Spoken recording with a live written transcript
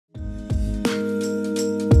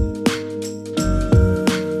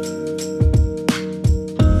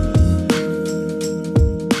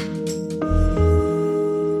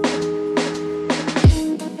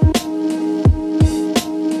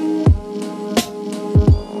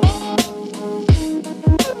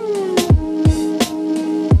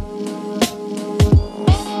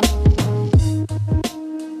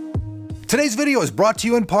video is brought to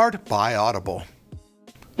you in part by Audible.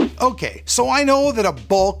 Okay, so I know that a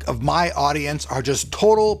bulk of my audience are just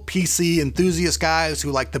total PC enthusiast guys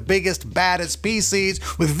who like the biggest, baddest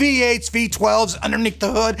PCs with V8s, V12s underneath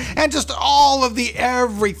the hood, and just all of the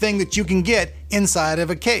everything that you can get inside of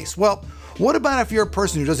a case. Well, what about if you're a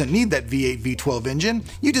person who doesn't need that V8, V12 engine?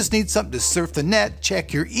 You just need something to surf the net,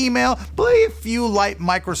 check your email, play a few light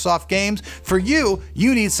Microsoft games. For you,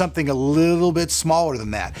 you need something a little bit smaller than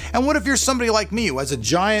that. And what if you're somebody like me who has a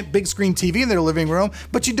giant big screen TV in their living room,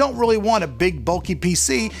 but you don't really want a big bulky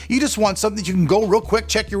PC, you just want something that you can go real quick,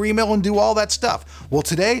 check your email, and do all that stuff. Well,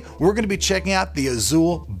 today we're going to be checking out the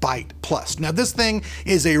Azulle Byte Plus. Now this thing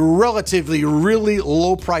is a relatively really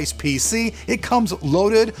low price PC. It comes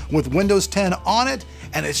loaded with Windows 10 on it,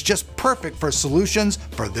 and it's just perfect for solutions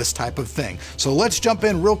for this type of thing. So let's jump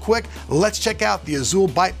in real quick. Let's check out the Azulle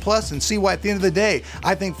Byte Plus and see why at the end of the day,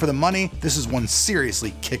 I think for the money, this is one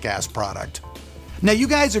seriously kick-ass product. Now you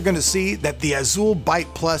guys are going to see that the Azulle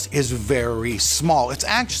Byte Plus is very small. It's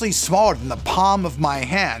actually smaller than the palm of my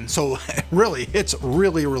hand, so really, it's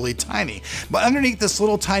really tiny. But underneath this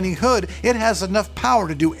little tiny hood, it has enough power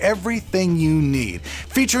to do everything you need.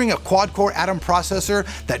 Featuring a quad-core Atom processor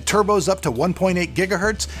that turbos up to 1.8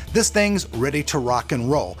 gigahertz, this thing's ready to rock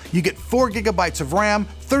and roll. You get 4 gigabytes of RAM,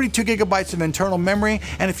 32 gigabytes of internal memory,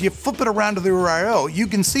 and if you flip it around to the rear I/O, you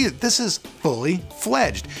can see that this is fully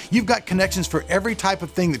fledged. You've got connections for every type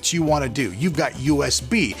of thing that you want to do. You've got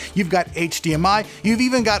USB, you've got HDMI, you've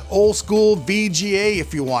even got old school VGA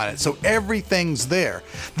if you want it, so everything's there.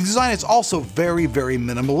 The design is also very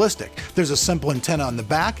minimalistic. There's a simple antenna on the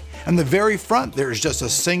back, and the very front there's just a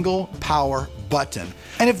single power button.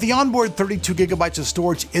 And if the onboard 32 gigabytes of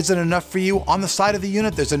storage isn't enough for you, on the side of the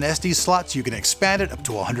unit there's an SD slot so you can expand it up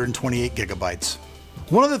to 128 gigabytes.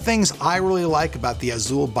 One of the things I really like about the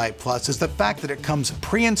Azulle Byte Plus is the fact that it comes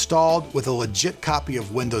pre-installed with a legit copy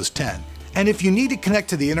of Windows 10. And if you need to connect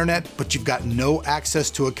to the internet but you've got no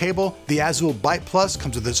access to a cable, the Azulle Byte Plus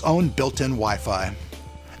comes with its own built-in Wi-Fi.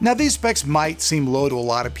 Now these specs might seem low to a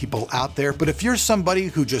lot of people out there, but if you're somebody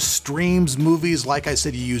who just streams movies, like I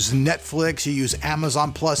said, you use Netflix, you use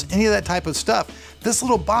Amazon Plus, any of that type of stuff, this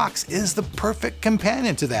little box is the perfect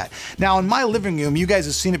companion to that. Now in my living room, you guys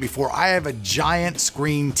have seen it before, I have a giant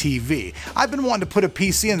screen TV. I've been wanting to put a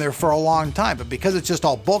PC in there for a long time, but because it's just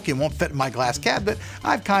all bulky and won't fit in my glass cabinet,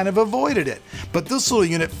 I've kind of avoided it. But this little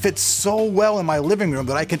unit fits so well in my living room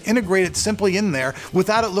that I can integrate it simply in there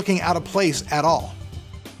without it looking out of place at all.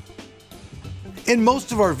 In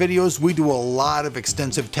most of our videos, we do a lot of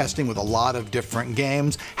extensive testing with a lot of different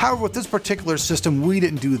games. However, with this particular system, we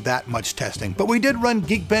didn't do that much testing. But we did run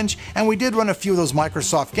Geekbench, and we did run a few of those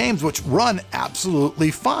Microsoft games, which run absolutely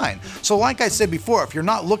fine. So like I said before, if you're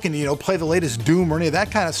not looking to, play the latest Doom or any of that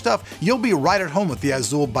kind of stuff, you'll be right at home with the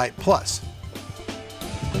Azulle Byte Plus.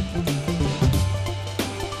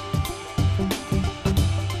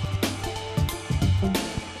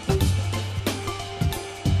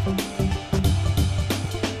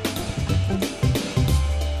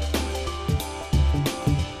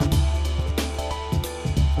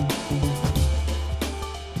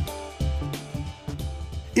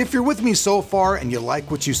 If you're with me so far and you like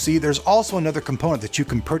what you see, there's also another component that you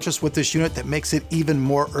can purchase with this unit that makes it even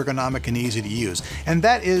more ergonomic and easy to use, and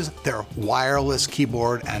that is their wireless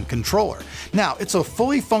keyboard and controller. Now, it's a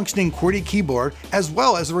fully functioning QWERTY keyboard as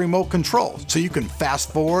well as a remote control, so you can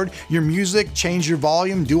fast forward your music, change your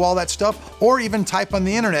volume, do all that stuff, or even type on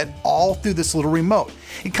the internet all through this little remote.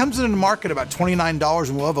 It comes in the market about $29,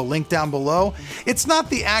 and we'll have a link down below. It's not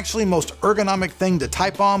the actually most ergonomic thing to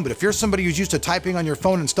type on, but if you're somebody who's used to typing on your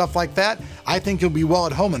phone and stuff like that, I think you'll be well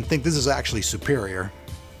at home and think this is actually superior.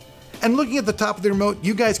 And looking at the top of the remote,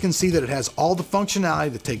 you guys can see that it has all the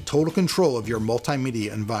functionality to take total control of your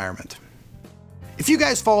multimedia environment. If you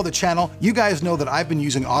guys follow the channel, you guys know that I've been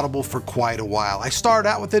using Audible for quite a while. I started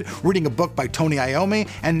out with it reading a book by Tony Iommi,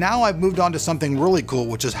 and now I've moved on to something really cool,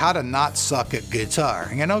 which is how to not suck at guitar.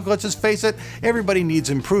 Let's just face it, everybody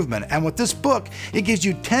needs improvement. And with this book, it gives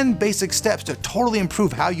you 10 basic steps to totally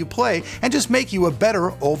improve how you play and just make you a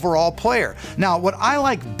better overall player. Now, what I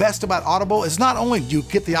like best about Audible is not only do you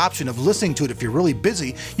get the option of listening to it if you're really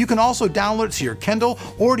busy, you can also download it to your Kindle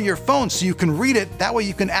or to your phone so you can read it. That way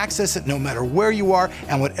you can access it no matter where you are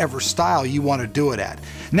and whatever style you want to do it at.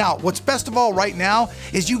 Now, what's best of all right now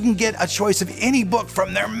is you can get a choice of any book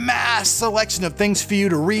from their mass selection of things for you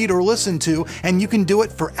to read or listen to, and you can do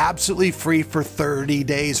it for absolutely free for 30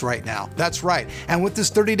 days right now. That's right. And with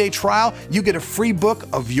this 30-day trial, you get a free book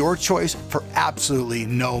of your choice for absolutely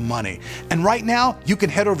no money. And right now, you can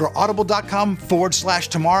head over to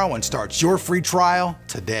audible.com/tomorrow and start your free trial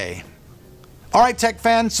today. All right, tech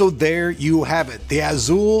fans, so there you have it, the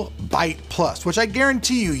Azulle Byte Plus, which I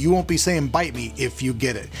guarantee you won't be saying bite me if you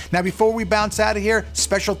get it. Now, before we bounce out of here,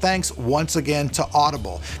 special thanks once again to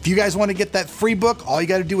Audible. If you guys want to get that free book, all you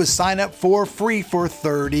got to do is sign up for free for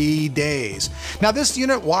 30 days. Now, this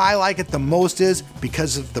unit, why I like it the most is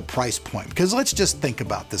because of the price point. Because let's just think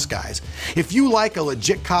about this, guys. If you like a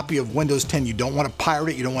legit copy of Windows 10, you don't want to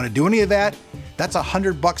pirate it, you don't want to do any of that, that's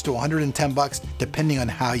 $100 to $110 depending on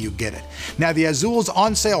how you get it. Now the Azulle's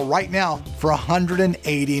on sale right now for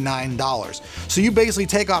 $189. So you basically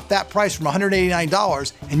take off that price from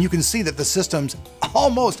 $189 and you can see that the system's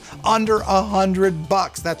almost under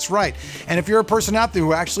 $100. That's right. And if you're a person out there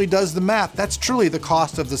who actually does the math, that's truly the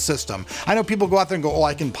cost of the system. I know people go out there and go, oh,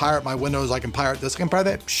 I can pirate my Windows, I can pirate this, I can pirate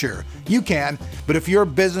that. Sure, you can. But if you're a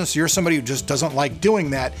business, you're somebody who just doesn't like doing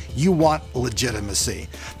that, you want legitimacy.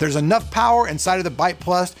 There's enough power inside of the Byte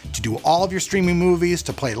Plus to do all of your streaming movies,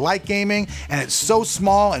 to play light gaming, and it's so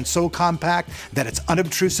small and so compact that it's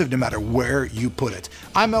unobtrusive no matter where you put it.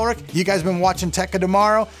 I'm Elric, you guys have been watching Tech of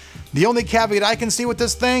Tomorrow. The only caveat I can see with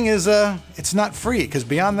this thing is it's not free, because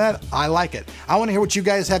beyond that, I like it. I want to hear what you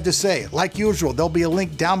guys have to say. Like usual, there'll be a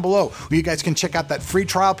link down below where you guys can check out that free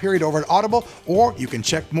trial period over at Audible, or you can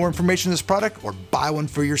check more information on this product or buy one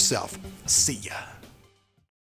for yourself. See ya.